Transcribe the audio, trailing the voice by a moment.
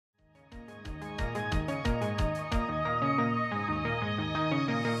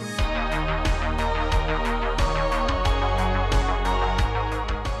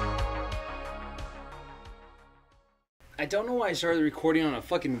I don't know why I started recording on a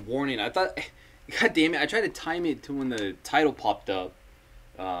fucking warning. I thought, god damn it, I tried to time it to when the title popped up.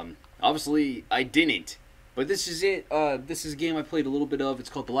 Obviously, I didn't. But this is it. This is a game I played a little bit of.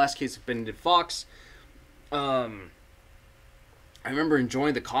 It's called The Last Case of Bennedict Fox. I remember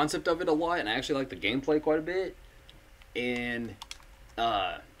enjoying the concept of it a lot, and I actually liked the gameplay quite a bit. And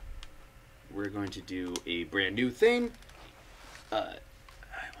we're going to do a brand new thing. I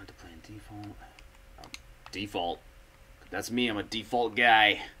want to play in default. Default. That's me. I'm a default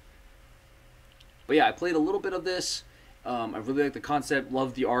guy. But yeah, I played a little bit of this. I really liked the concept.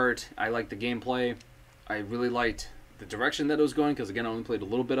 Loved the art. I liked the gameplay. I really liked the direction that it was going, because again, I only played a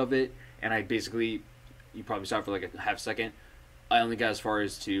little bit of it, and I basically, you probably saw it for like a half second, I only got as far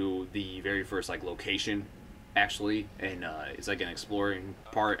as to the very first like location, actually, and it's like an exploring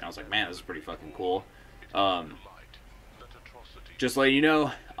part, and I was like, man, this is pretty fucking cool. Just letting you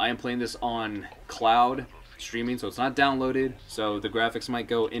know, I am playing this on cloud streaming, so it's not downloaded, so the graphics might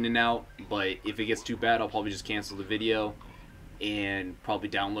go in and out, but if it gets too bad, I'll probably just cancel the video and probably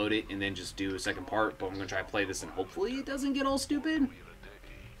download it and then just do a second part. But I'm going to try to play this and hopefully it doesn't get all stupid.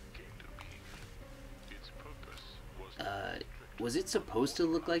 Was it supposed to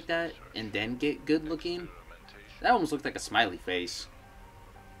look like that and then get good looking? That almost looked like a smiley face.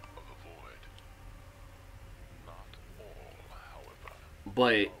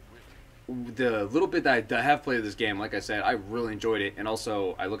 But the little bit that I have played this game, like I said, I really enjoyed it. And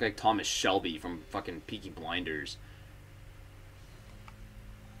also, I look like Thomas Shelby from fucking Peaky Blinders.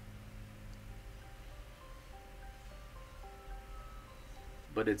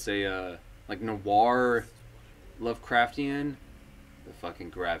 But it's a, like, noir Lovecraftian. The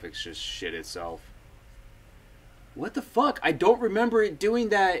fucking graphics just shit itself. What the fuck? I don't remember it doing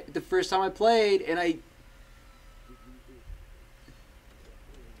that the first time I played, and I...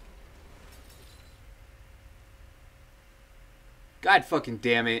 God fucking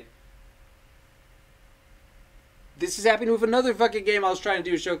damn it. This is happening with another fucking game I was trying to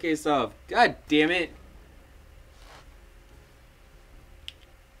do a showcase of. God damn it.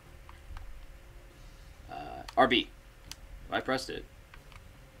 RB. I pressed it.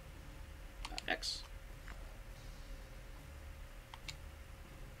 X.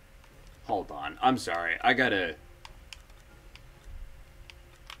 Hold on. I'm sorry. I can't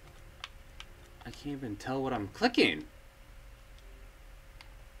even tell what I'm clicking.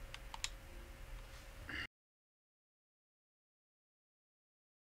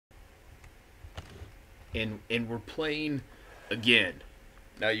 And we're playing again.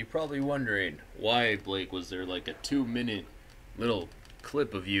 Now you're probably wondering, why, Blake, was there like a 2-minute little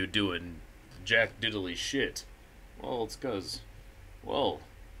clip of you doing jack diddly shit? Well, it's because I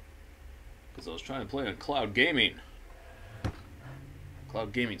was trying to play on cloud gaming.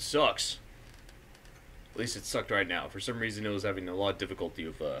 Cloud gaming sucks. At least it sucked right now. For some reason it was having a lot of difficulty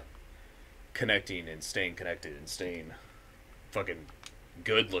with connecting and staying connected and staying fucking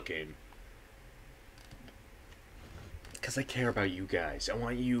good looking. Because I care about you guys. I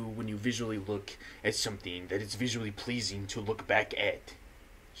want you, when you visually look at something, that it's visually pleasing to look back at.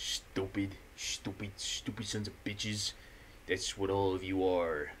 Stupid sons of bitches. That's what all of you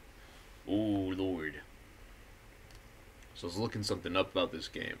are. Oh, Lord. So I was looking something up about this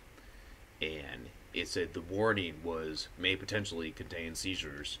game, and it said the warning was, may potentially contain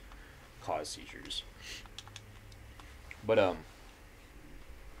seizures, cause seizures. But, I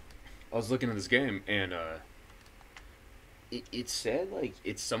was looking at this game, and, it said, like,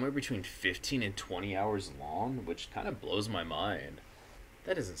 it's somewhere between 15 and 20 hours long, which kind of blows my mind.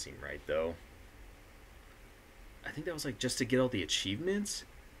 That doesn't seem right, though. I think that was, like, just to get all the achievements?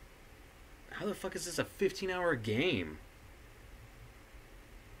 How the fuck is this a 15-hour game?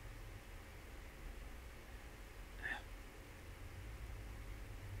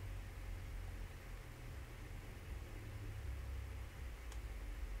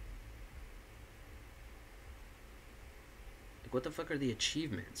 What the fuck are the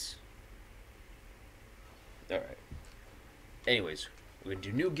achievements? Alright. Anyways, we're gonna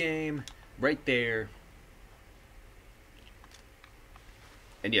do new game right there.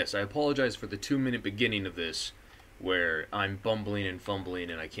 And yes, I apologize for the 2-minute beginning of this, where I'm bumbling and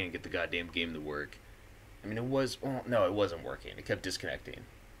fumbling and I can't get the goddamn game to work. I mean, it was... Well, no, it wasn't working. It kept disconnecting.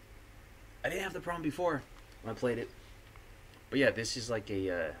 I didn't have the problem before when I played it. But yeah, this is like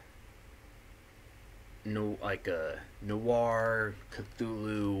a... noir,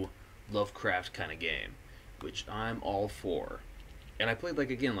 Cthulhu, Lovecraft kind of game, which I'm all for. And I played,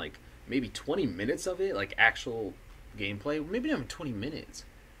 like, again, like, maybe 20 minutes of it, like, actual gameplay. Maybe not even 20 minutes.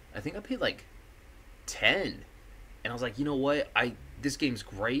 I think I played, like, 10. And I was like, you know what? This game's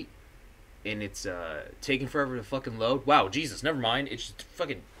great, and it's taking forever to fucking load. Wow, Jesus, never mind. It's just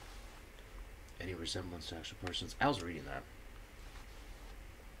fucking any resemblance to actual persons. I was reading that.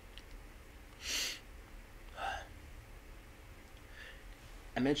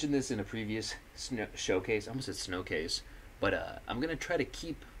 I mentioned this in a previous showcase. I almost said snowcase, but I'm gonna try to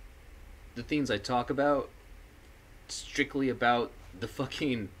keep the things I talk about strictly about the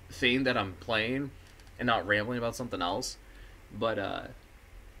fucking thing that I'm playing and not rambling about something else. But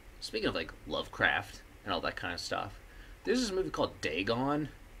speaking of like Lovecraft and all that kind of stuff, there's this movie called Dagon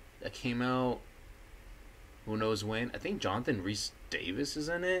that came out who knows when. I think Jonathan Rhys Davis is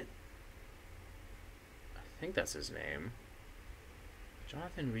in it. I think that's his name.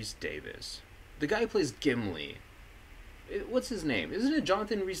 Jonathan Rhys Davis. The guy who plays Gimli. What's his name? Isn't it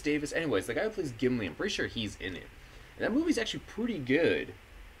Jonathan Rhys Davis? Anyways, the guy who plays Gimli, I'm pretty sure he's in it. And that movie's actually pretty good.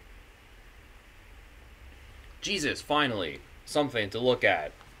 Jesus, finally. Something to look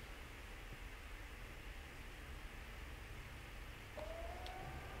at.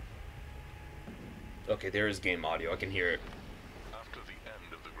 Okay, there is game audio. I can hear it. After the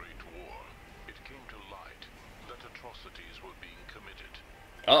end of the Great War, it came to light that atrocities were being committed.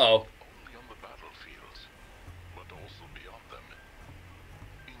 Uh-oh. Only on the battlefields, but also beyond them.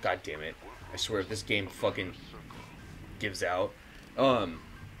 God damn it. I swear if this game fucking gives out.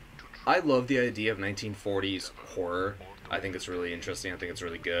 I love the idea of 1940s horror. I think it's really interesting. I think it's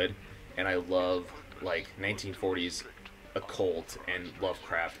really good. And I love, like, 1940s occult and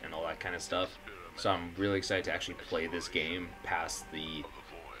Lovecraft and all that kind of stuff. So I'm really excited to actually play this game past the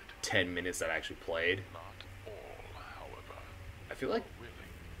 10 minutes that I actually played. I feel like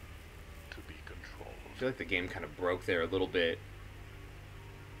the game kind of broke there a little bit.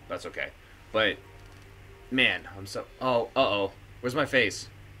 That's okay. But man, I'm so uh-oh. Where's my face?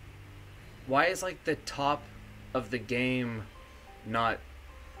 Why is like the top of the game not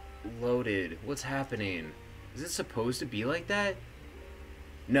loaded? What's happening? Is it supposed to be like that?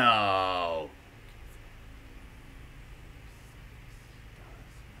 No.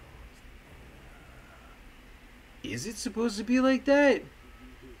 Is it supposed to be like that?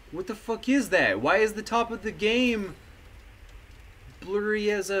 What the fuck is that? Why is the top of the game blurry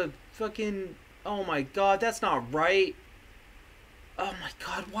as a fucking... Oh my god, that's not right. Oh my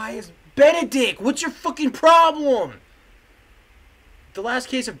god, why is... Bennedict, what's your fucking problem? The last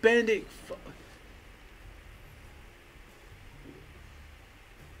case of Bennedict...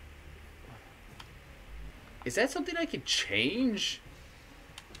 Is that something I could change?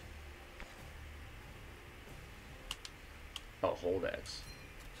 Oh, hold X.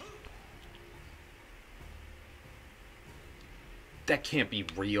 That can't be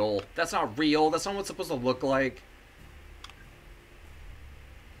real. That's not real. That's not what it's supposed to look like.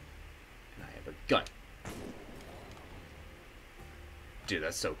 And I have a gun. Dude,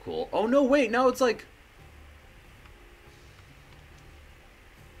 that's so cool. Oh, no, wait. Now it's like...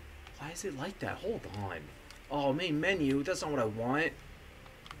 Why is it like that? Hold on. Oh, main menu. That's not what I want.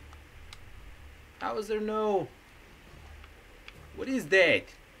 How is there no... What is that?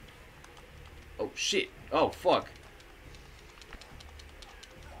 Oh, shit. Oh, fuck.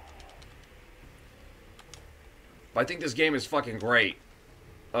 I think this game is fucking great.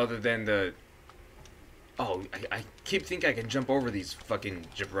 Other than the... Oh, I keep thinking I can jump over these fucking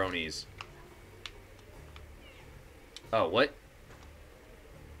jabronis. Oh, what?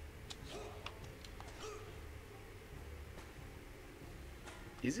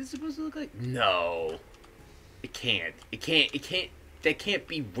 Is it supposed to look like... No. It can't. It can't. That can't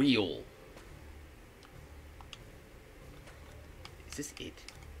be real. Is this it?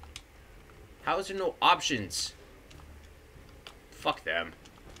 How is there no options? Fuck them.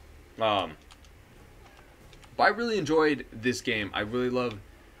 But I really enjoyed this game. I really love...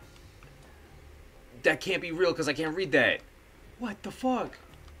 That can't be real because I can't read that. What the fuck?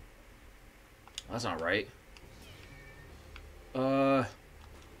 That's not right.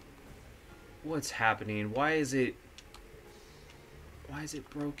 What's happening? Why is it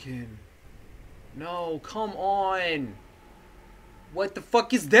broken? No, come on. What the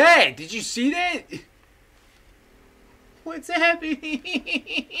fuck is that? Did you see that? What's happening?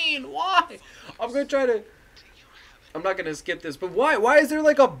 Why? I'm gonna try to... I'm not gonna skip this, but why? Why is there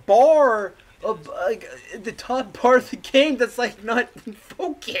like a bar of like the top part of the game that's like not in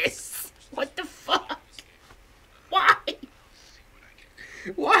focus? What the fuck? Why?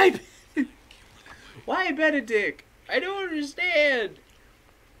 Why? Why Bennedict? I don't understand.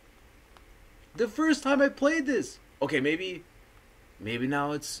 The first time I played this. Okay, maybe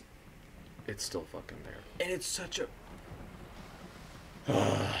now it's still fucking there. And it's such a...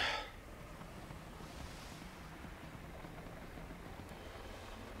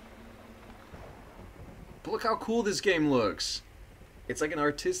 But look how cool this game looks. It's like an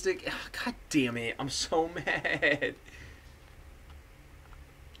artistic... Oh, God damn it. I'm so mad.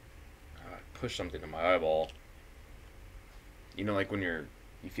 I pushed something in my eyeball. You know, like when you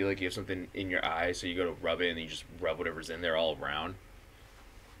feel like you have something in your eye, so you go to rub it and you just rub whatever's in there all around.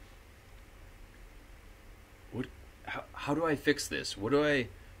 How do I fix this? What do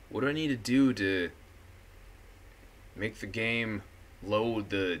I need to do to make the game load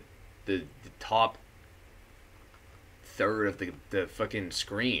the top third of the fucking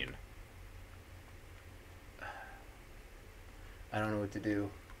screen? I don't know what to do.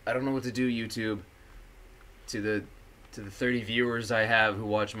 I don't know what to do, YouTube. To the 30 viewers I have who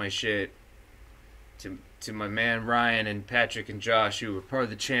watch my shit. To my man Ryan and Patrick and Josh who are part of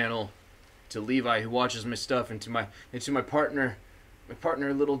the channel. To Levi who watches my stuff, and to my partner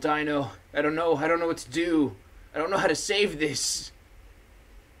Little Dino. I don't know what to do. I don't know how to save this.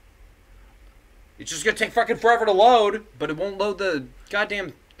 It's just gonna take fucking forever to load, but it won't load the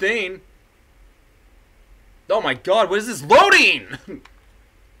goddamn thing. Oh my god, what is this loading?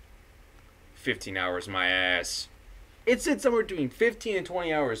 15 hours, my ass. It said somewhere between 15 and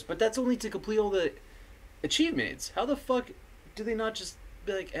 20 hours, but that's only to complete all the achievements. How the fuck do they not just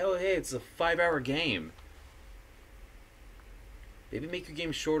be like, oh hey, it's a 5-hour game? Maybe make your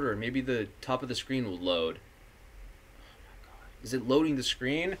game shorter. Maybe the top of the screen will load. Oh my god. Is it loading the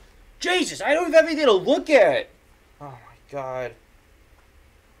screen? Jesus, I don't even have anything to look at! Oh my god.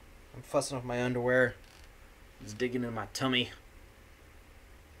 I'm fussing off my underwear. It's digging in my tummy.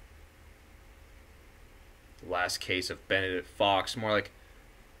 The last case of Bennedict Fox. More like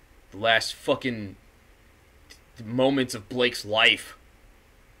the last fucking moments of Blake's life.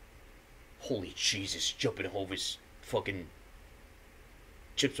 Holy Jesus, jumping over his fucking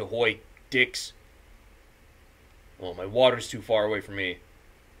Chips Ahoy dicks. Oh, my water's too far away from me.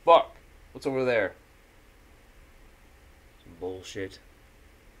 Fuck! What's over there? Some bullshit.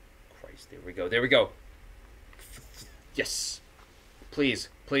 Christ, there we go. There we go. Yes! Please,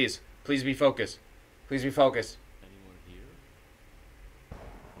 please, please be focused. Please be focused. Anyone here?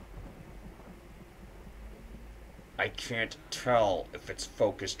 I can't tell if it's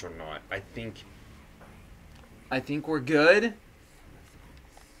focused or not. I think we're good.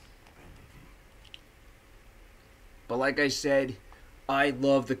 But like I said, I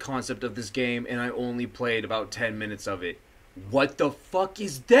love the concept of this game, and I only played about 10 minutes of it. What the fuck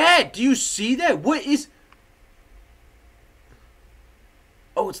is that? Do you see that? What is...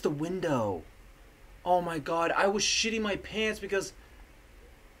 Oh, it's the window. Oh my god, I was shitting my pants because...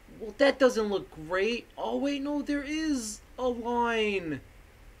 Well, that doesn't look great. Oh, wait, no, there is a line.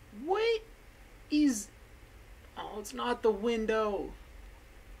 What is... Oh, it's not the window.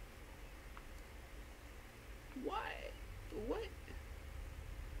 Why? What?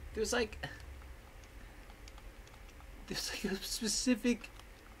 There's like a specific...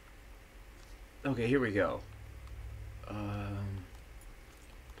 Okay, here we go. Pouch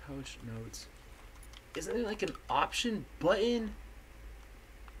notes. Isn't there like an option button?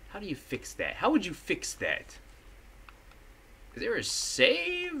 How do you fix that? How would you fix that? Is there a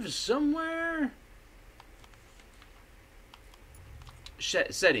save somewhere?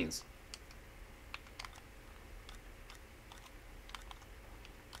 Settings.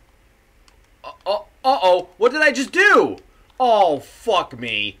 Uh-oh. What did I just do? Oh, fuck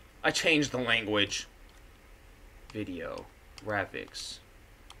me. I changed the language. Video. Graphics.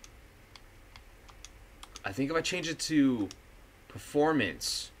 I think if I change it to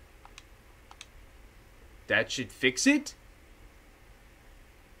performance, that should fix it?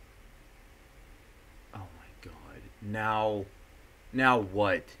 Oh my god. Now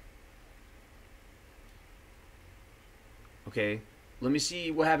what? Okay. Let me see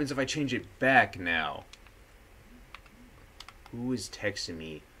what happens if I change it back now. Who is texting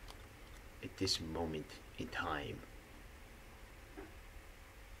me at this moment in time?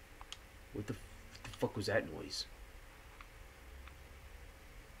 What the fuck was that noise?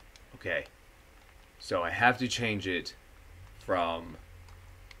 Okay. So I have to change it from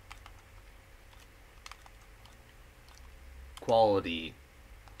quality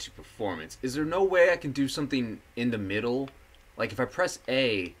to performance. Is there no way I can do something in the middle? Like if I press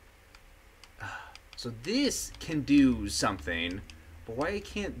A, so this can do something, but why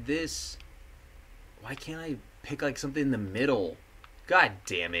can't I pick like something in the middle? God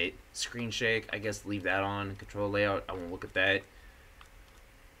damn it. Screen shake, I guess leave that on. Control layout, I won't look at that.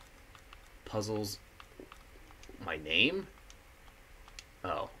 Puzzles, my name?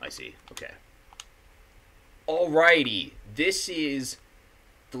 Oh, I see, okay. Alrighty, this is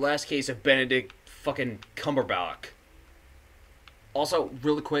the last case of Bennedict fucking Cumberbatch. Also,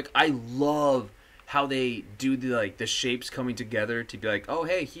 really quick, I love how they do the like the shapes coming together to be like, oh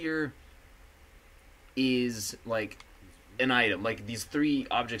hey, here is like an item. Like these three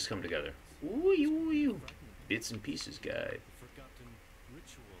objects come together. Ooh, ooh, bits and pieces guy.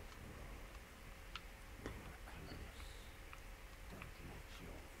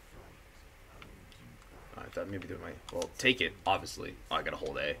 I thought maybe they might. Well, take it. Obviously, oh, I gotta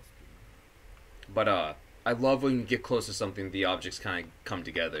hold A. But I love when you get close to something, the objects kind of come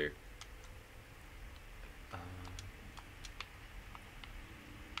together.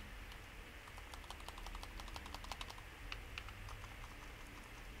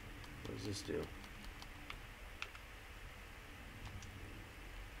 What does this do?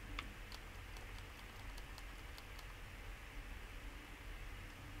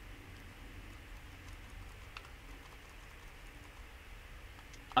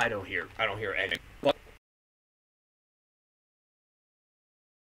 I don't hear anything. But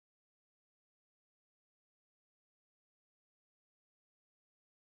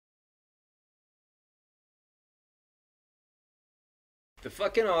the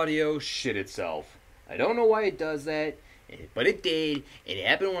fucking audio shit itself. I don't know why it does that, but it did, and it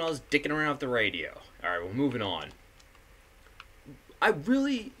happened when I was dicking around with the radio. Alright, we're moving on. I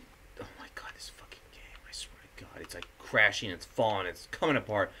really... Oh my god, this fucking game, I swear to god. It's like crashing, it's falling, it's coming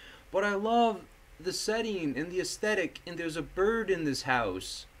apart. But I love the setting and the aesthetic, and there's a bird in this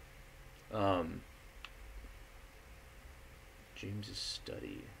house. James's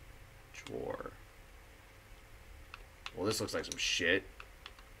study. Drawer. Well, this looks like some shit.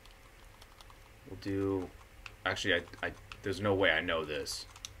 We'll do... Actually, there's no way I know this.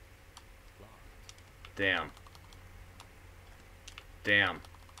 Damn. Damn.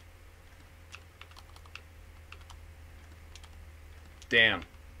 Damn.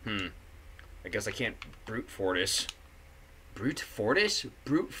 I guess I can't brute force. Brute force?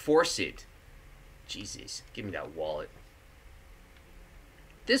 Brute force it. Jesus. Give me that wallet.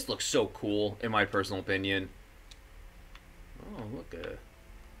 This looks so cool, in my personal opinion. Oh, look, a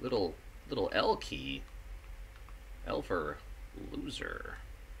little L key. L for loser.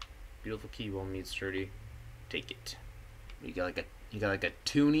 Beautiful key, well made, sturdy. Take it. You got like a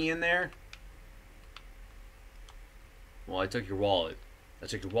toonie in there? Well, I took your wallet. I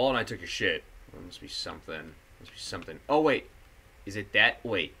took your wallet and I took your shit. Well, must be something. Must be something. Oh wait, is it that?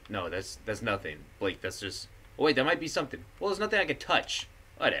 Wait, no, that's nothing. Blake, that's just. Oh wait, that might be something. Well, there's nothing I can touch.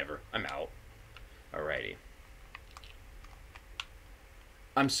 Whatever. I'm out. Alrighty.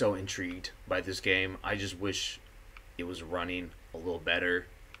 I'm so intrigued by this game. I just wish it was running a little better.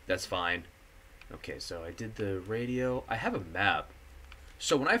 That's fine. Okay, so I did the radio. I have a map.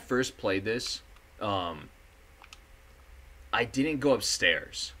 So when I first played this, I didn't go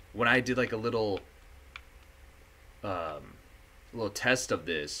upstairs. When I did like a little test of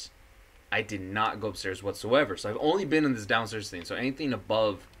this, I did not go upstairs whatsoever. So I've only been in this downstairs thing. So anything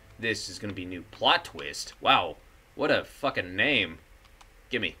above this is going to be new. Plot twist. Wow. What a fucking name.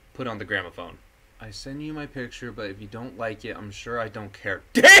 Gimme. Put on the gramophone. I send you my picture, but if you don't like it, I'm sure I don't care.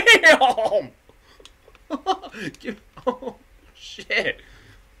 Damn! Oh, shit.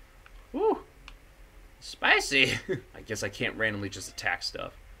 Woo. Spicy. I guess I can't randomly just attack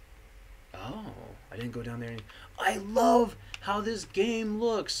stuff. Oh, I didn't go down there. I love how this game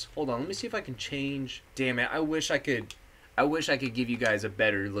looks. Hold on, let me see if I can change. Damn it, I wish I could give you guys a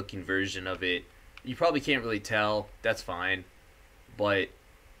better looking version of it. You probably can't really tell. That's fine. But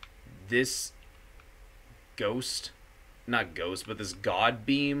this this god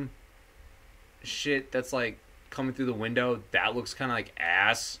beam shit that's like coming through the window, that looks kind of like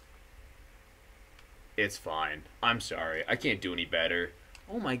ass. It's fine. I'm sorry. I can't do any better.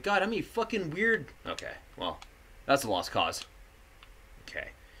 Oh my god, I mean fucking weird. Okay, well, that's a lost cause. Okay,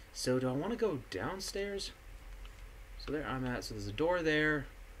 so do I want to go downstairs? So there I'm at. So there's a door there.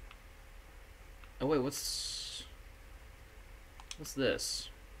 Oh wait, what's this?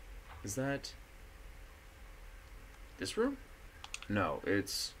 Is that this room? No,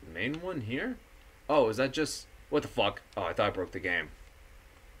 it's the main one here. Oh, is that just... What the fuck? Oh, I thought I broke the game.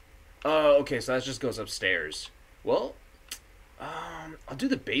 Oh, okay, so that just goes upstairs. Well, I'll do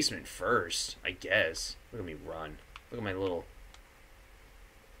the basement first, I guess. Look at me run. Look at my little...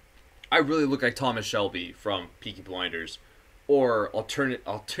 I really look like Thomas Shelby from Peaky Blinders. Or,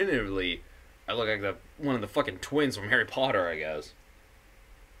 alternatively, I look like one of the fucking twins from Harry Potter, I guess.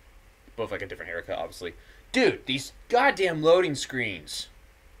 Both like a different haircut, obviously. Dude, these goddamn loading screens.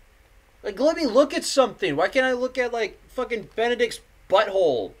 Like, let me look at something. Why can't I look at, like, fucking Benedict's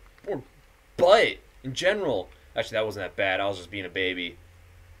butthole? Or butt, in general. Actually, that wasn't that bad. I was just being a baby.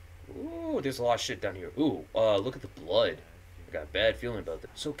 Ooh, there's a lot of shit down here. Ooh, look at the blood. I got a bad feeling about that.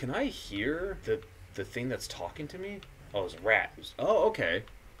 So, can I hear the the thing that's talking to me? Oh, it's a rat. Oh, okay.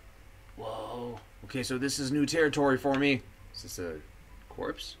 Whoa. Okay, so this is new territory for me. Is this a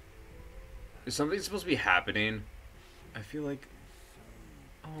corpse? Is something supposed to be happening? I feel like...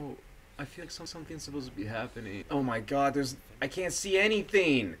 Oh, I feel like something's supposed to be happening. Oh my god, I can't see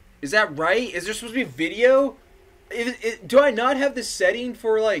anything. Is that right? Is there supposed to be video? Do I not have the setting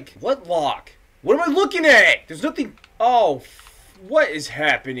for, like... What lock? What am I looking at? There's nothing... Oh, what is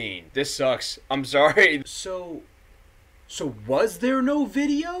happening? This sucks. I'm sorry. So was there no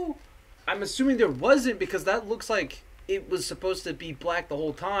video? I'm assuming there wasn't, because that looks like it was supposed to be black the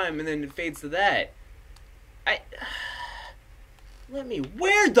whole time, and then it fades to that.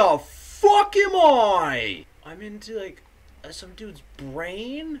 Where the fuck am I? I'm into, like, some dude's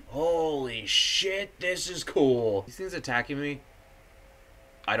brain? Holy shit, this is cool. These things attacking me?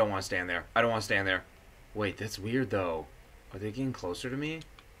 I don't want to stand there. I don't want to stand there. Wait, that's weird, though. Are they getting closer to me?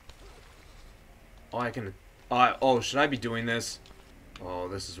 Oh, I can... oh, should I be doing this? Oh,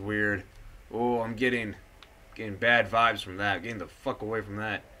 this is weird. Oh, I'm getting bad vibes from that. Getting the fuck away from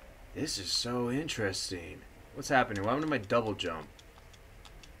that. This is so interesting. What's happening? What happened to my double jump?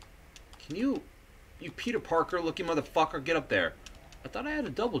 Can you Peter Parker looking motherfucker, get up there. I thought I had a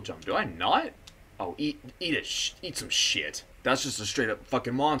double jump. Do I not? Oh, eat some shit. That's just a straight up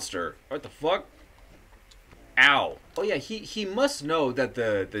fucking monster. What the fuck? Ow. Oh yeah, he must know that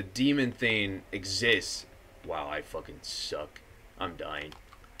the demon thing exists. Wow, I fucking suck. I'm dying.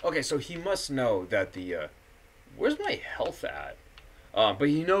 Okay, so he must know that the where's my health at? But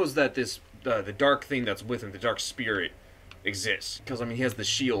he knows that this the dark thing that's with him, the dark spirit, exists. Because I mean he has the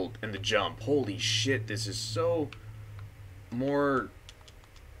shield and the jump. Holy shit, this is so more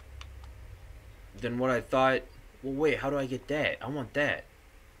than what I thought. Well wait, how do I get that? I want that.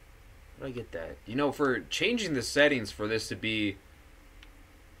 How do I get that? You know, for changing the settings for this to be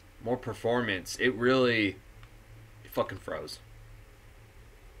more performance, it fucking froze.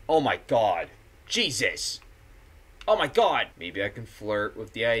 Oh my god. Jesus. Oh my god. Maybe I can flirt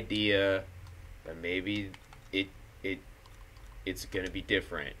with the idea that maybe it's gonna be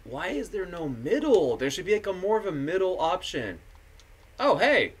different. Why is there no middle? There should be like more of a middle option. Oh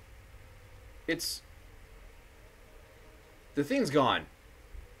hey. The thing's gone.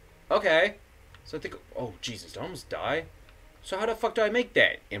 Okay. So I think... Oh, Jesus. Did I almost die? So how the fuck do I make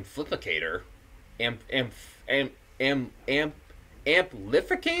that? Amplificator?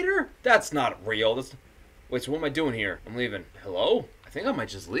 Amplificator? That's not real. Wait, so what am I doing here? I'm leaving. Hello? I think I might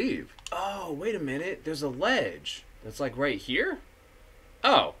just leave. Oh, wait a minute. There's a ledge. That's like right here?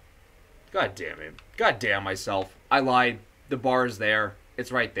 Oh. God damn it. God damn myself. I lied. The bar is there.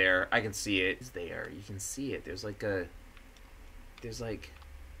 It's right there. I can see it. It's there. You can see it. There's like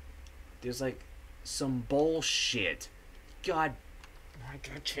some bullshit. God, I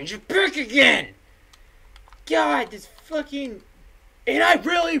gotta change it back again. God, this fucking... And I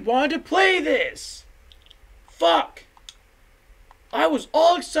really wanted to play this. Fuck. I was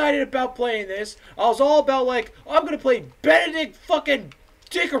all excited about playing this. I was all about like, I'm gonna play Bennedict fucking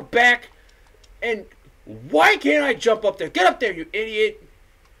Dickerback. And why can't I jump up there? Get up there, you idiot.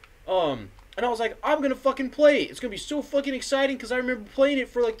 And I was like, I'm gonna fucking play it. It's gonna be so fucking exciting because I remember playing it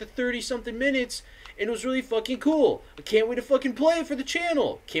for like the 30-something minutes and it was really fucking cool. I can't wait to fucking play it for the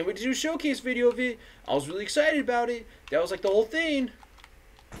channel. Can't wait to do a showcase video of it. I was really excited about it. That was like the whole thing.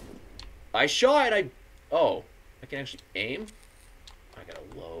 I shot. Oh, I can actually aim? I gotta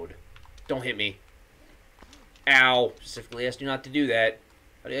load. Don't hit me. Ow. Specifically asked you not to do that.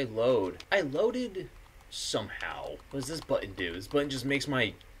 How do I load? I loaded somehow. What does this button do? This button just makes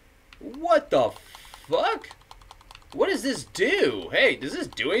my... What the fuck? What does this do? Hey, does this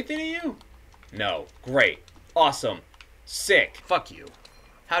do anything to you? No. Great. Awesome. Sick. Fuck you.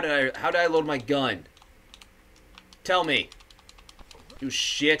 How did I load my gun? Tell me. You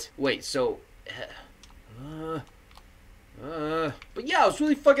shit. Wait, so... But yeah, I was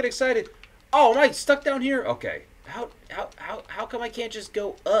really fucking excited. Oh, am I stuck down here? Okay. How come I can't just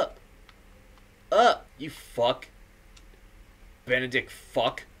go up? Up, you fuck. Bennedict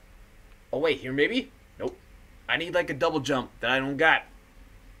fuck. Oh, wait, here maybe? Nope. I need like a double jump that I don't got.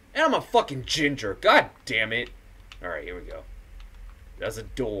 And I'm a fucking ginger. God damn it. Alright, here we go. That's a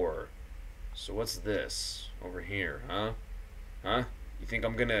door. So what's this? Over here, huh? Huh? You think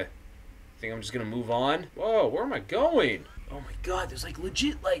I'm just gonna move on? Whoa, where am I going? Oh my god, there's like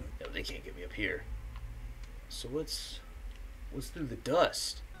legit like... No, they can't get me up here. So what's through the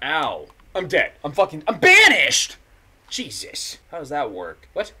dust? Ow. I'm dead. I'm banished! Jesus. How does that work?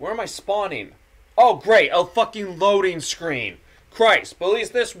 What? Where am I spawning? Oh, great. A fucking loading screen. Christ. But at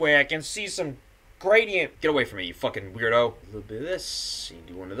least this way I can see some gradient. Get away from me, you fucking weirdo. A little bit of this. You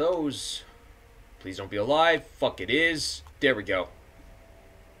can do one of those. Please don't be alive. Fuck, it is. There we go.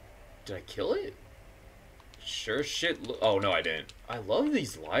 Did I kill it? Sure shit. Oh, no, I didn't. I love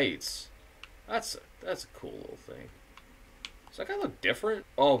these lights. That's a cool little thing. Does that guy look different?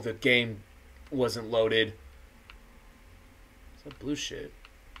 Oh, the game wasn't loaded. Is that blue shit?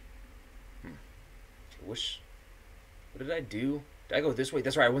 I wish... What did I do? Did I go this way?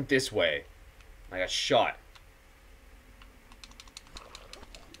 That's right, I went this way. I got shot.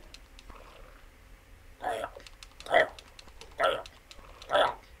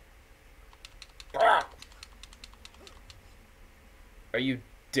 Are you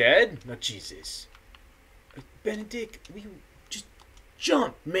dead? No, Jesus. Bennedict, will you just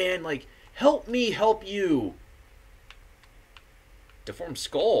jump, man? Like, help me help you. Deformed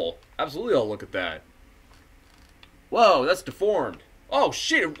skull? Absolutely, I'll look at that. Whoa, that's deformed. Oh,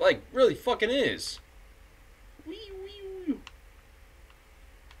 shit, it, like, really fucking is.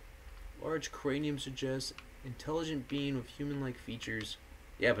 Large cranium suggests intelligent being with human-like features.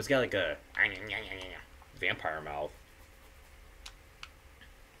 Yeah, but it's got like a vampire mouth.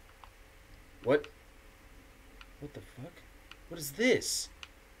 What? What the fuck? What is this?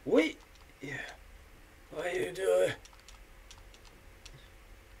 Wait. Yeah. What are you doing?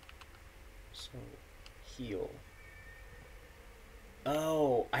 So, heal.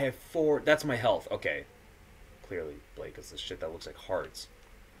 Oh, I have 4. That's my health. Okay. Clearly, Blake, it's the shit that looks like hearts.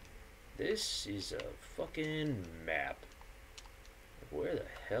 This is a fucking map. Where the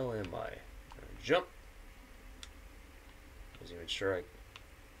hell am I? Jump. Wasn't even sure I...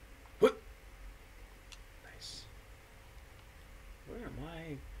 What? Nice. Where am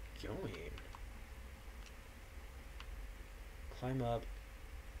I going? Climb up.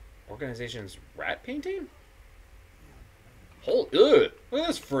 Organization's rat painting? Hold... Ugh! Look at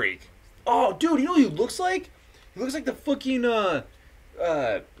this freak. Oh, dude, you know what he looks like? He looks like the fucking,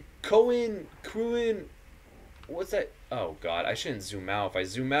 Cohen, what's that? Oh god, I shouldn't zoom out. If I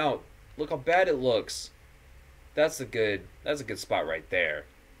zoom out, look how bad it looks. That's a good spot right there.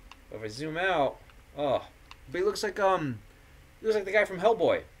 But if I zoom out, oh, but he looks like the guy from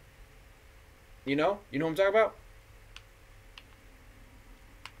Hellboy. You know who I'm talking about?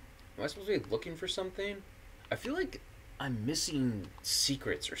 Am I supposed to be looking for something? I feel like I'm missing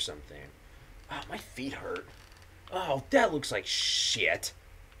secrets or something. Oh, my feet hurt. Oh, that looks like shit.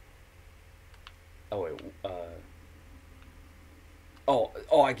 Oh, wait,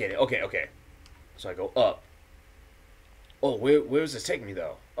 Oh, I get it. Okay. So I go up. Oh, where does this take me,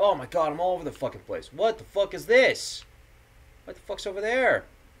 though? Oh, my God, I'm all over the fucking place. What the fuck is this? What the fuck's over there?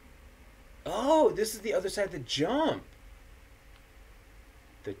 Oh, this is the other side of the jump.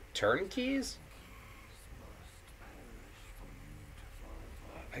 The turnkeys?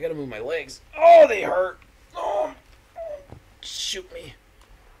 I gotta move my legs. Oh, they hurt. Oh, shoot me.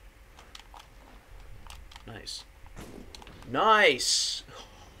 Nice.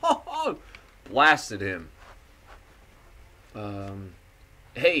 Blasted him.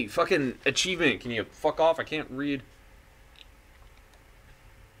 Hey, fucking achievement. Can you fuck off? I can't read.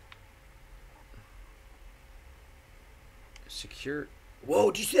 Secure.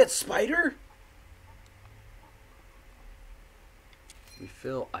 Whoa, did you see that spider?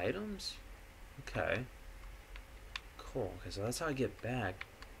 Refill items? Okay. Cool. Okay, so that's how I get back.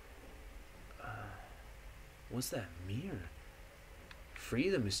 What's that mirror? Free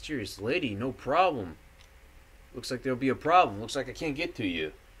the mysterious lady, no problem. Looks like there'll be a problem. Looks like I can't get to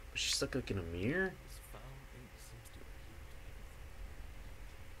you. Was she stuck like in a mirror?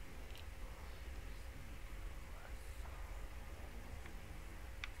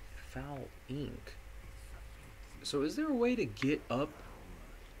 Foul ink. So is there a way to get up?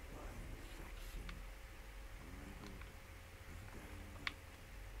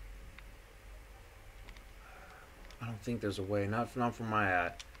 I don't think there's a way. Not from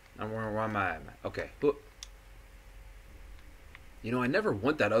my not where I'm at. Okay. You know, I never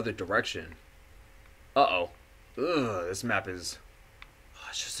went that other direction. Uh-oh. Ugh, this map is... Oh,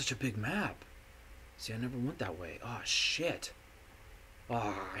 it's just such a big map. See, I never went that way. Oh, shit.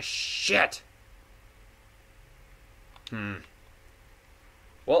 Oh, shit.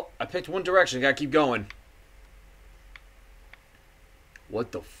 Well, I picked one direction. Gotta keep going.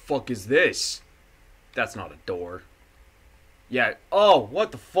 What the fuck is this? That's not a door. Yeah. Oh,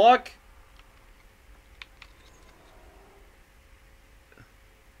 what the fuck?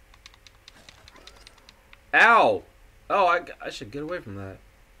 Ow. Oh, I should get away from that.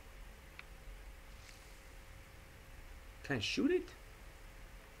 Can I shoot it?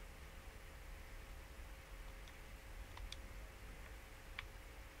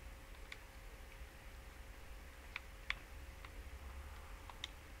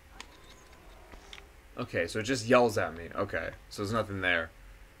 Okay, so it just yells at me. Okay, so there's nothing there.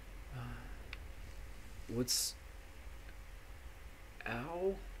 What's...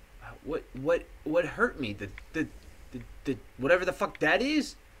 Ow? What hurt me? The whatever the fuck that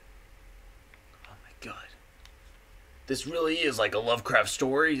is? Oh my god. This really is like a Lovecraft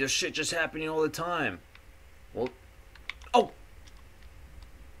story. There's shit just happening all the time. Well... Oh!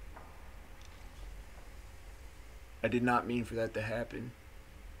 I did not mean for that to happen.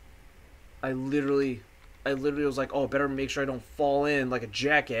 I literally was like, oh, better make sure I don't fall in like a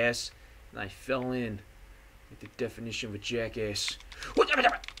jackass. And I fell in. Like the definition of a jackass.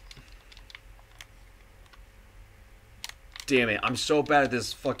 Damn it, I'm so bad at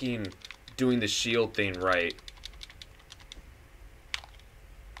this fucking doing the shield thing right.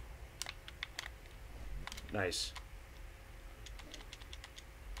 Nice.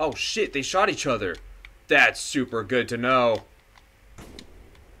 Oh shit, they shot each other. That's super good to know.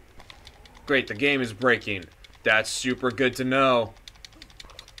 Great, the game is breaking. That's super good to know.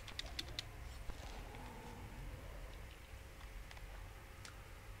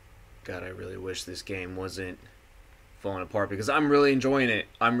 God, I really wish this game wasn't falling apart because I'm really enjoying it.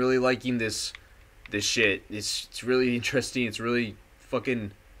 I'm really liking this shit. It's really interesting. It's really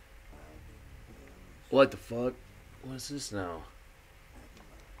fucking... What the fuck? What is this now?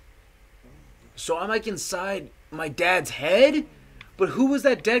 So I'm like inside my dad's head? But who was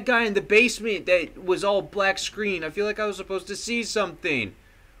that dead guy in the basement that was all black screen? I feel like I was supposed to see something.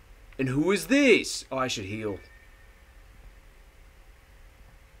 And who is this? Oh, I should heal.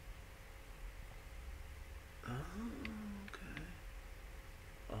 Oh, okay.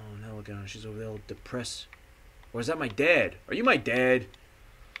 Oh, now look at her. She's over there all depressed. Or is that my dad? Are you my dad?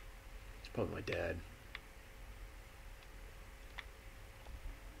 It's probably my dad.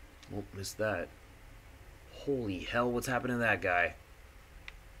 Oh, missed that. Holy hell, what's happening to that guy?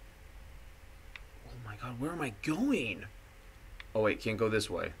 Oh my god, where am I going? Oh wait, can't go this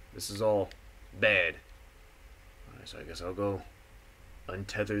way. This is all bad. Alright, so I guess I'll go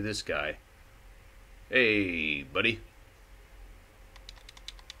untether this guy. Hey, buddy.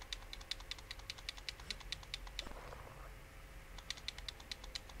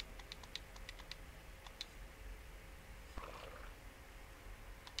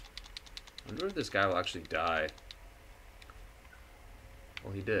 I wonder if this guy will actually die.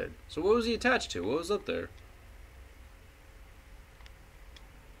 Well, he did. So what was he attached to? What was up there?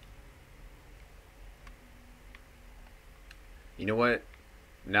 You know what?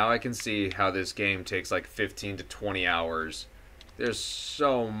 Now I can see how this game takes like 15 to 20 hours. There's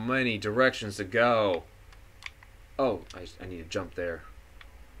so many directions to go. Oh, I need to jump there.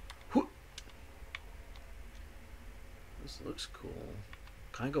 Whew. This looks cool.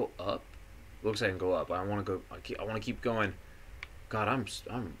 Can I go up? Looks like I can go up. I want to go. I want to keep going. God,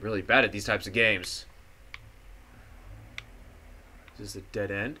 I'm really bad at these types of games. Is this a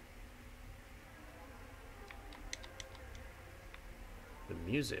dead end? The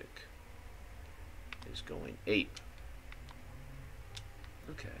music is going ape.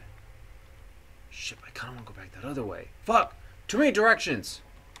 Okay. Shit, I kind of want to go back that other way. Fuck! Too many directions!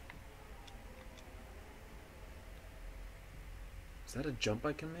 Is that a jump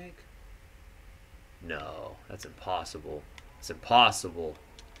I can make? No, that's impossible. It's impossible.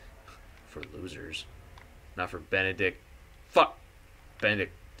 For losers. Not for Bennedict. Fuck!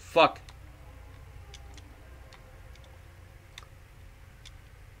 Bennedict. Fuck!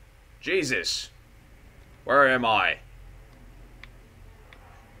 Jesus! Where am I?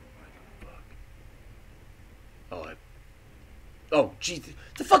 Oh, gee.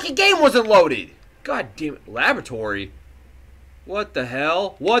 The fucking game wasn't loaded! God damn it. Laboratory? What the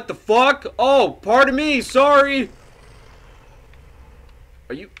hell? What the fuck? Oh, pardon me, sorry!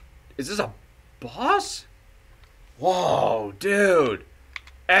 Are you... Is this a boss? Whoa, dude!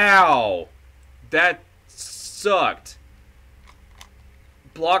 Ow! That sucked.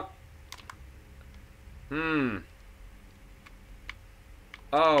 Block...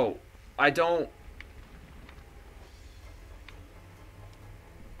 Oh, I don't...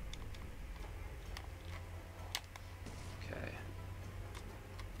 Okay.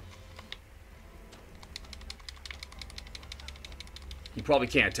 He probably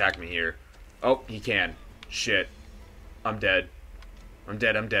can't attack me here. Oh, he can. Shit. I'm dead. I'm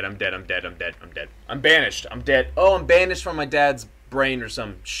dead, I'm dead, I'm dead, I'm dead, I'm dead, I'm dead. I'm banished. I'm dead. Oh, I'm banished from my dad's brain or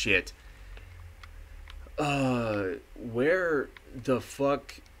some shit. Where the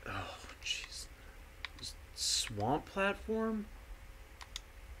fuck? Oh, jeez. Swamp platform?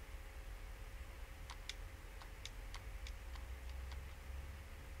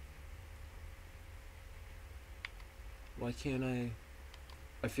 Why can't I?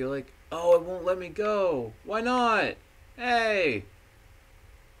 I feel like... Oh, it won't let me go. Why not? Hey.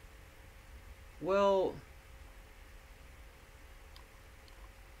 Well...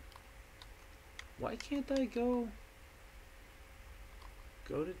 Why can't I go...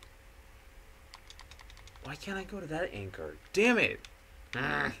 Go to... Why can't I go to that anchor? Damn it!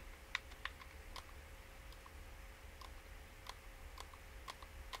 Can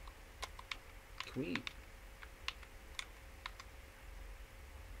we...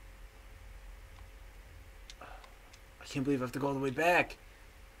 I can't believe I have to go all the way back.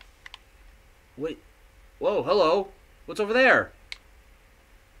 Wait. Whoa, hello. What's over there?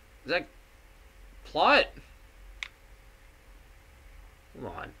 Is that... plot? Come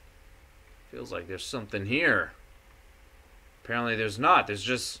on. Feels like there's something here. Apparently there's not. There's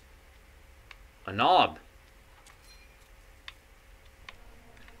just a knob.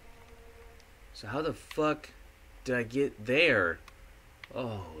 So how the fuck did I get there?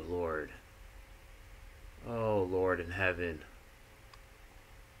 Oh, Lord. Oh, Lord in heaven.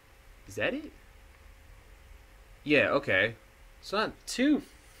 Is that it? Yeah, okay. It's not too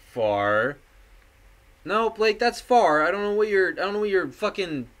far. No, Blake, that's far. I don't know what you're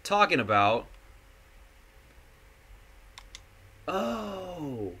fucking talking about.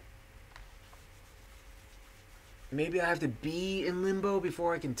 Oh. Maybe I have to be in limbo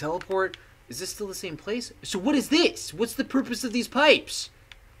before I can teleport? Is this still the same place? So what is this? What's the purpose of these pipes?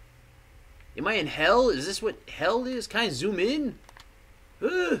 Am I in hell? Is this what hell is? Can I zoom in?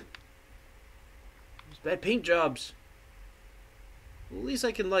 Ugh. There's bad paint jobs. Well, at least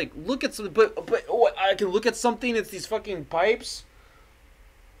I can, like, look at something. But what? I can look at something. It's these fucking pipes.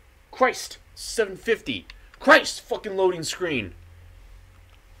 Christ. 750. Christ. Fucking loading screen.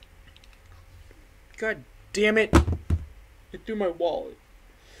 God damn it. It threw my wallet.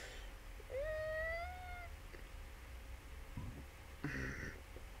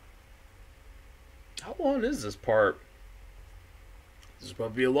 How long is this part? This is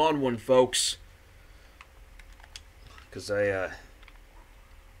probably a long one, folks. Because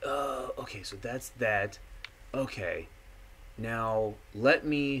okay, so that's that. Okay. Now, let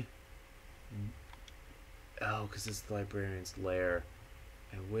me... Oh, because it's the librarian's lair.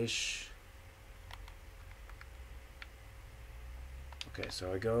 I wish... Okay,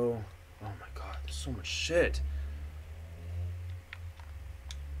 so I go... Oh my god, there's so much shit.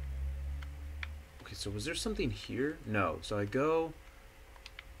 Okay, so was there something here? No, so I go...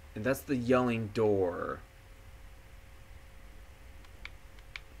 And that's the yelling door.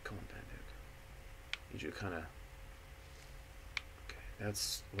 Come on, Bennedict. Need you to kind of... Okay,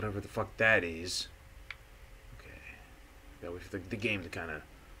 that's whatever the fuck that is. Okay. Gotta wait for the game to kind of...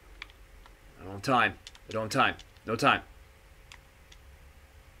 I don't have time. I don't have time. No time.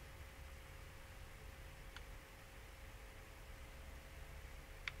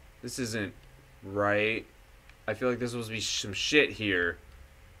 This isn't right. I feel like there's supposed to be some shit here.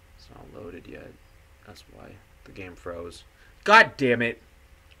 It's not loaded yet. That's why the game froze. God damn it!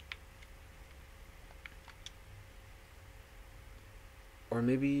 Or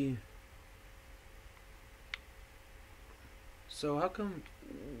maybe... So how come...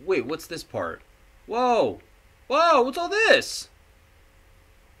 Wait, what's this part? Whoa! Whoa, what's all this?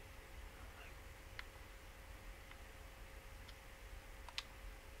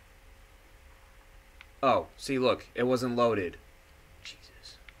 Oh, see, look. It wasn't loaded.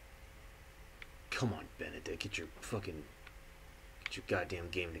 Jesus. Come on, Bennedict. Get your goddamn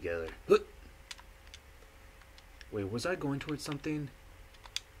game together. Wait, was I going towards something?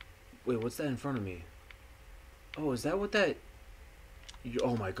 Wait, what's that in front of me? Oh, is that what that...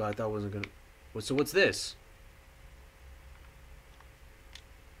 Oh my god, that wasn't gonna... So what's this?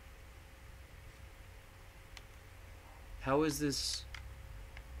 How is this...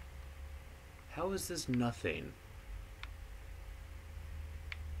 How is this nothing?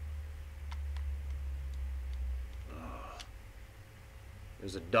 Ugh.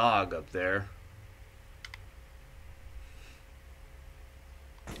 There's a dog up there.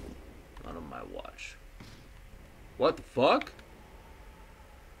 Not on my watch. What the fuck?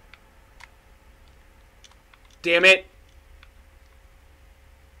 Damn it!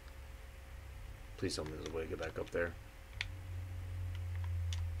 Please tell me there's a way to get back up there.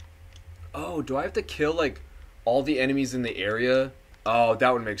 Oh, do I have to kill, like, all the enemies in the area? Oh,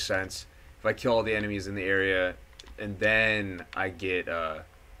 that would make sense. If I kill all the enemies in the area, and then I get,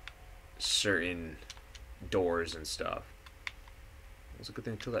 certain doors and stuff. That's a good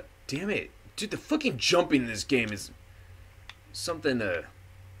thing to kill that. Damn it. Dude, the fucking jumping in this game is something to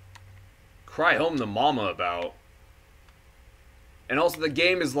cry home to mama about. And also, the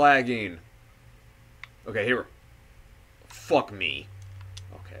game is lagging. Okay, here. Fuck me.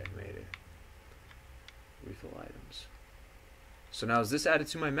 So now is this added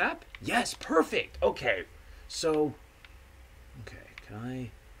to my map? Yes, perfect. Okay. So, okay, can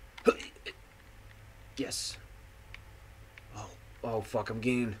I... Yes. Oh, fuck, I'm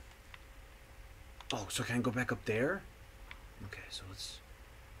getting... Oh, so can I go back up there? Okay, so let's...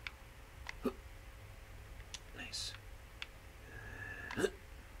 Nice.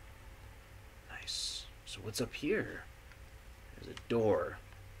 Nice. So what's up here? There's a door.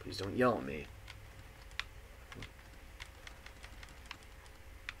 Please don't yell at me.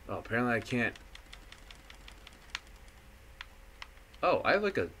 Oh, apparently I can't... Oh, I have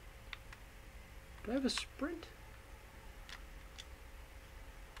like a... Do I have a sprint?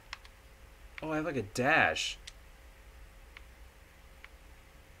 Oh, I have like a dash.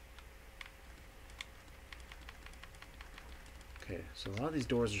 Okay, so a lot of these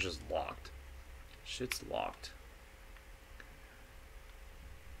doors are just locked. Shit's locked.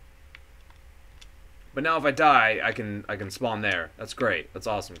 But now if I die, I can spawn there. That's great. That's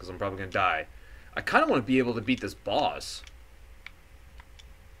awesome, because I'm probably going to die. I kind of want to be able to beat this boss.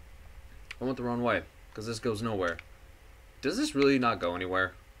 I went the wrong way, because this goes nowhere. Does this really not go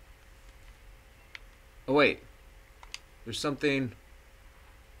anywhere? Oh, wait. There's something...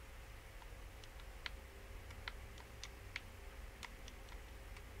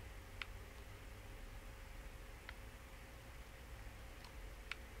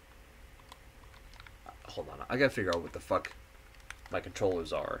 Hold on, I gotta figure out what the fuck my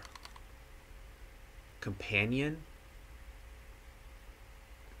controllers are. Companion?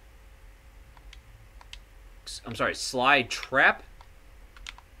 I'm sorry, slide trap?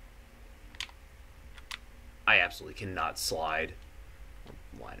 I absolutely cannot slide.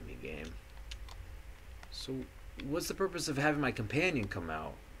 Don't lie to me, game. So, what's the purpose of having my companion come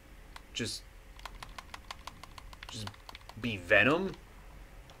out? Just be Venom?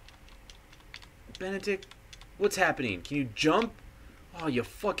 Bennedict, what's happening? Can you jump? Oh, you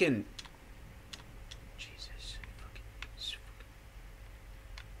fucking... Jesus.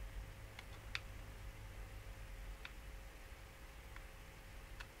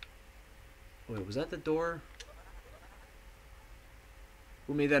 Wait, was that the door?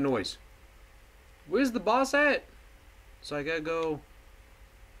 Who made that noise? Where's the boss at? So I gotta go...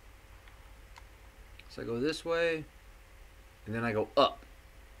 So I go this way. And then I go up.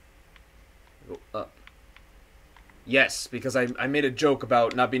 Go up. Yes, because I made a joke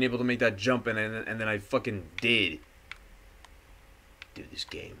about not being able to make that jump, and then I fucking did. Dude, this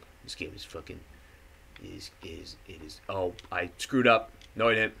game is fucking... It is... Oh, I screwed up. No,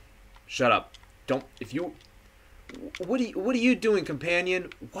 I didn't. Shut up. Don't... If you... What are you doing,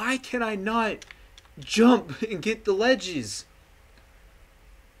 companion? Why can I not jump and get the ledges?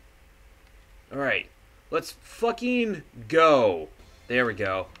 Alright. Let's fucking go. There we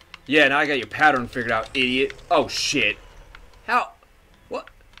go. Yeah, now I got your pattern figured out, idiot. Oh, shit. How? What?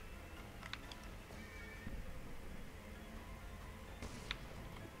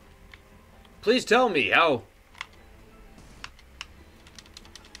 Please tell me how...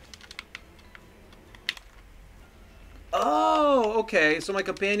 Oh, okay. So my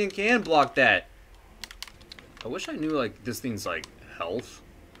companion can block that. I wish I knew, like, this thing's, like, health.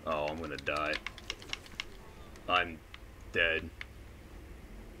 Oh, I'm gonna die. I'm dead.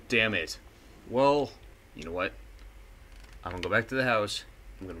 Damn it. Well, you know what? I'm gonna go back to the house.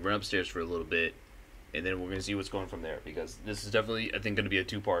 I'm gonna run upstairs for a little bit. And then we're gonna see what's going from there. Because this is definitely, I think, gonna be a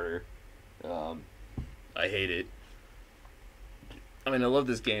two-parter. I hate it. I mean, I love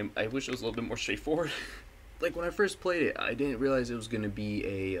this game. I wish it was a little bit more straightforward. Like, when I first played it, I didn't realize it was gonna be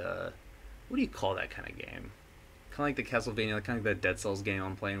a, what do you call that kind of game? Kind of like the Castlevania, kind of like that Dead Cells game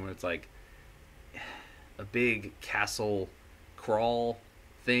I'm playing, where it's like a big castle crawl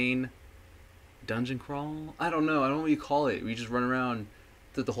thing. Dungeon crawl? I don't know. I don't know what you call it. We just run around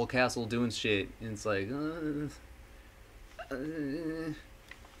through the whole castle doing shit, and it's like, look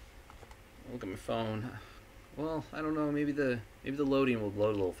at my phone. Well, I don't know. Maybe the loading will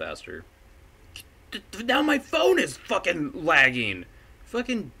load a little faster. Now my phone is fucking lagging.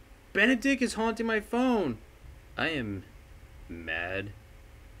 Fucking Bennedict is haunting my phone. I am mad.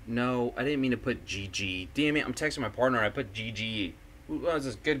 No, I didn't mean to put GG. Damn it, I'm texting my partner and I put GG. What was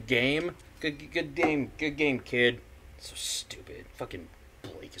this? Good game? Good game. Good game, kid. So stupid. Fucking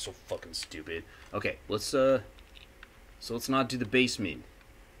Blake is so fucking stupid. Okay, so let's not do the basement.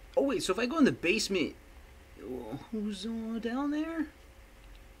 Oh wait, so if I go in the basement, who's down there?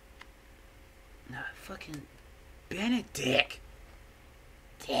 Nah, fucking Bennedict.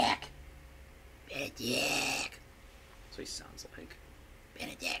 Dick. Bennedict. That's what he sounds like.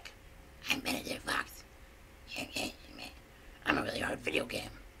 Bennedict. I'm Bennedict Fox. I'm a really hard video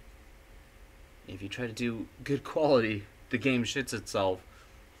game. If you try to do good quality, the game shits itself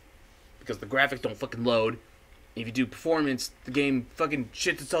because the graphics don't fucking load. If you do performance, the game fucking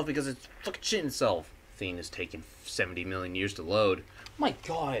shits itself because it's fucking shitting itself. Thing is taking 70 million years to load. My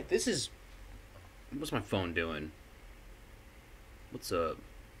god, this is... What's my phone doing? What's up?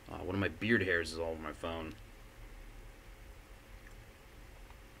 One of my beard hairs is all over my phone.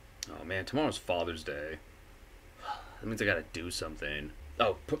 Oh man, tomorrow's Father's Day. That means I gotta do something.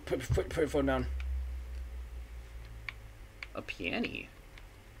 Oh, put your phone down. A piano.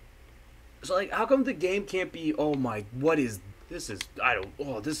 So, like, how come the game can't be... Oh my... What is... This is... I don't...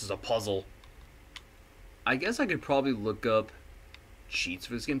 Oh, this is a puzzle. I guess I could probably look up cheats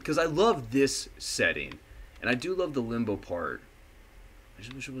for this game. Because I love this setting. And I do love the limbo part. I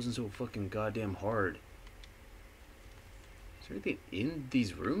just wish it wasn't so fucking goddamn hard. Is there anything in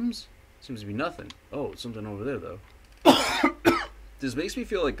these rooms? Seems to be nothing. Oh, something over there, though. This makes me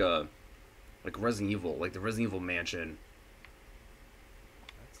feel like Resident Evil. Like the Resident Evil mansion.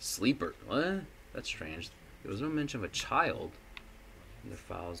 Sleeper. What? That's strange. There was no mention of a child in the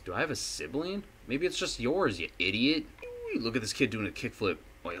files. Do I have a sibling? Maybe it's just yours, you idiot. Ooh, look at this kid doing a kickflip.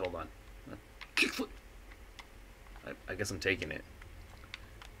 Wait, hold on. Kickflip. I guess I'm taking it.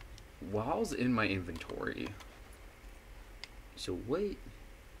 Wow's in my inventory. So wait.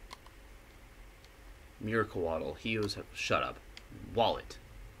 Miracle Waddle. Shut up. Wallet.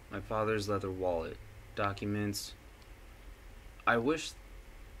 My father's leather wallet. Documents. I wish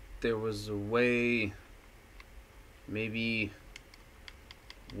there was a way maybe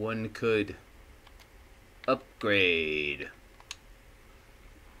one could upgrade.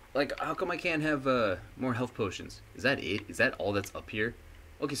 Like, how come I can't have more health potions? Is that it? Is that all that's up here?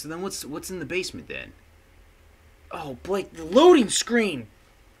 Okay, so then what's in the basement then? Oh, Blake, the loading screen!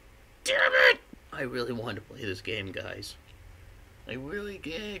 Damn it! I really wanted to play this game, guys. I really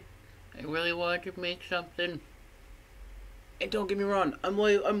did. I really wanted to make something. And don't get me wrong, I'm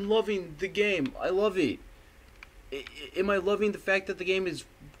loving the game. I love it. Am I loving the fact that the game is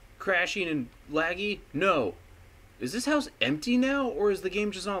crashing and laggy? No. Is this house empty now, or is the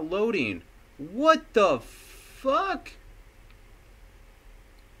game just not loading? What the fuck?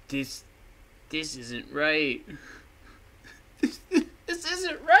 This isn't right. This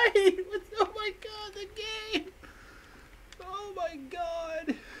isn't right. Oh my god, the game. Oh my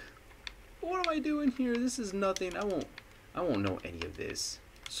god. What am I doing here? This is nothing. I won't know any of this.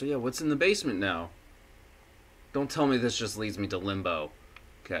 So yeah, what's in the basement now? Don't tell me this just leads me to Limbo.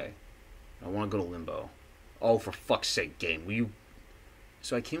 Okay. I want to go to Limbo. Oh, for fuck's sake, game. Will you...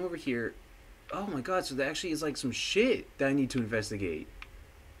 So I came over here. Oh my god, so there actually is like some shit that I need to investigate.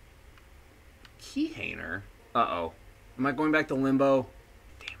 Key hanger? Uh-oh. Am I going back to Limbo?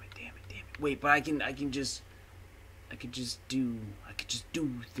 Damn it. Wait, but I could just do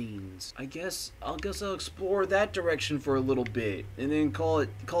things. I guess I'll explore that direction for a little bit and then call it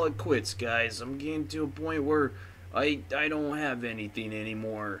quits, guys. I'm getting to a point where I don't have anything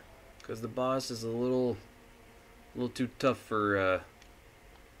anymore cuz the boss is a little too tough for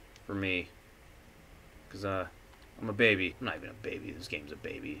me. Cuz I'm a baby. I'm not even a baby. This game's a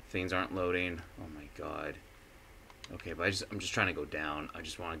baby. Things aren't loading. Oh my god. Okay, but I'm just trying to go down. I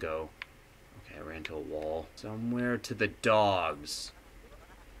just want to go. Okay, I ran into a wall. Somewhere to the dogs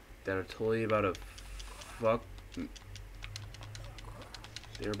that are totally about to fuck.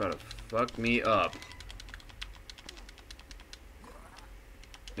 They're about to fuck me up.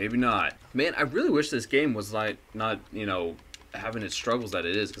 Maybe not. Man, I really wish this game was like not, you know, having its struggles that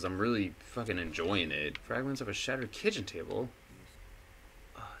it is, because I'm really fucking enjoying it. Fragments of a shattered kitchen table.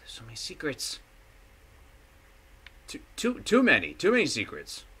 Oh, there's so many secrets. Too many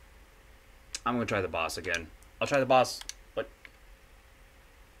secrets. I'm gonna try the boss again. I'll try the boss, but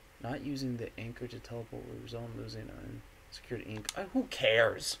not using the anchor to teleport will result in losing unsecured ink. Who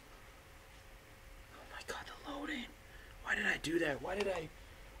cares? Oh my god, the loading. Why did I do that? Why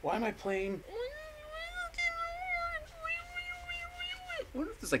am I playing? I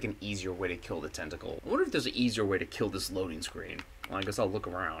wonder if there's like an easier way to kill the tentacle. I wonder if there's an easier way to kill this loading screen. Well, I guess I'll look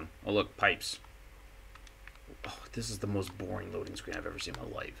around. Oh look, pipes. Oh, this is the most boring loading screen I've ever seen in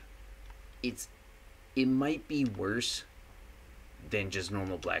my life. It might be worse than just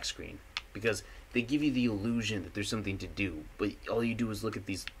normal black screen, because they give you the illusion that there's something to do, but all you do is look at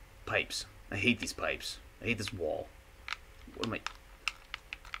these pipes. I hate these pipes. I hate this wall. What am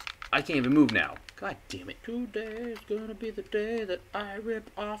I can't even move now. God damn it. Today's gonna be the day that I rip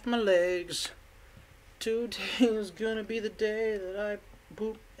off my legs. Today is gonna be the day that I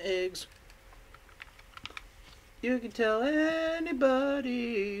poop eggs. You can tell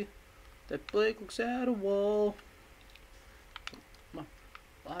anybody that Blake looks at a wall.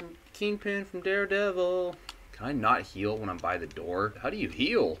 I'm Kingpin from Daredevil. Can I not heal when I'm by the door? How do you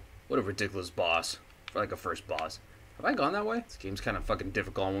heal? What a ridiculous boss. For like a first boss. Have I gone that way? This game's kind of fucking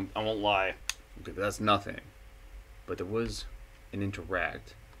difficult, I won't lie. Okay, but that's nothing. But there was an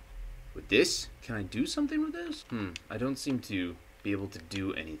interact. With this? Can I do something with this? I don't seem to be able to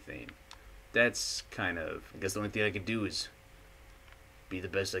do anything. That's kind of... I guess the only thing I could do is be the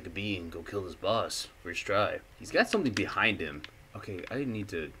best I could be and go kill this boss. First try. He's got something behind him. Okay, I didn't need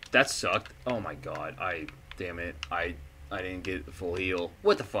to... That sucked. Oh my god. Damn it. I didn't get the full heal.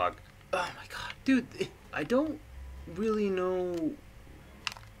 What the fuck? Oh my god. Dude, I don't really know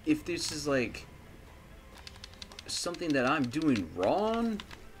if this is like something that I'm doing wrong.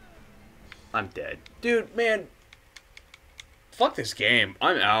 I'm dead. Dude, man. Fuck this game.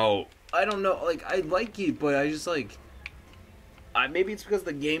 I'm out. I don't know. Like, I like it, but I just like... maybe it's because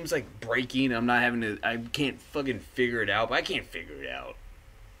the game's like breaking. I'm not having to... I can't fucking figure it out, but I can't figure it out.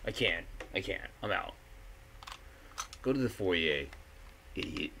 I can't. I'm out. Go to the foyer.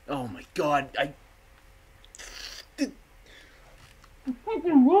 Idiot. Oh my god.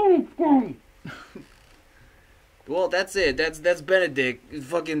 Fucking wrong guy. Well, that's it. That's Bennedict.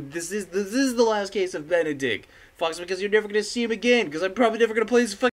 Fucking this is the last case of Bennedict. Fox, because you're never gonna see him again. Because I'm probably never gonna play this fucking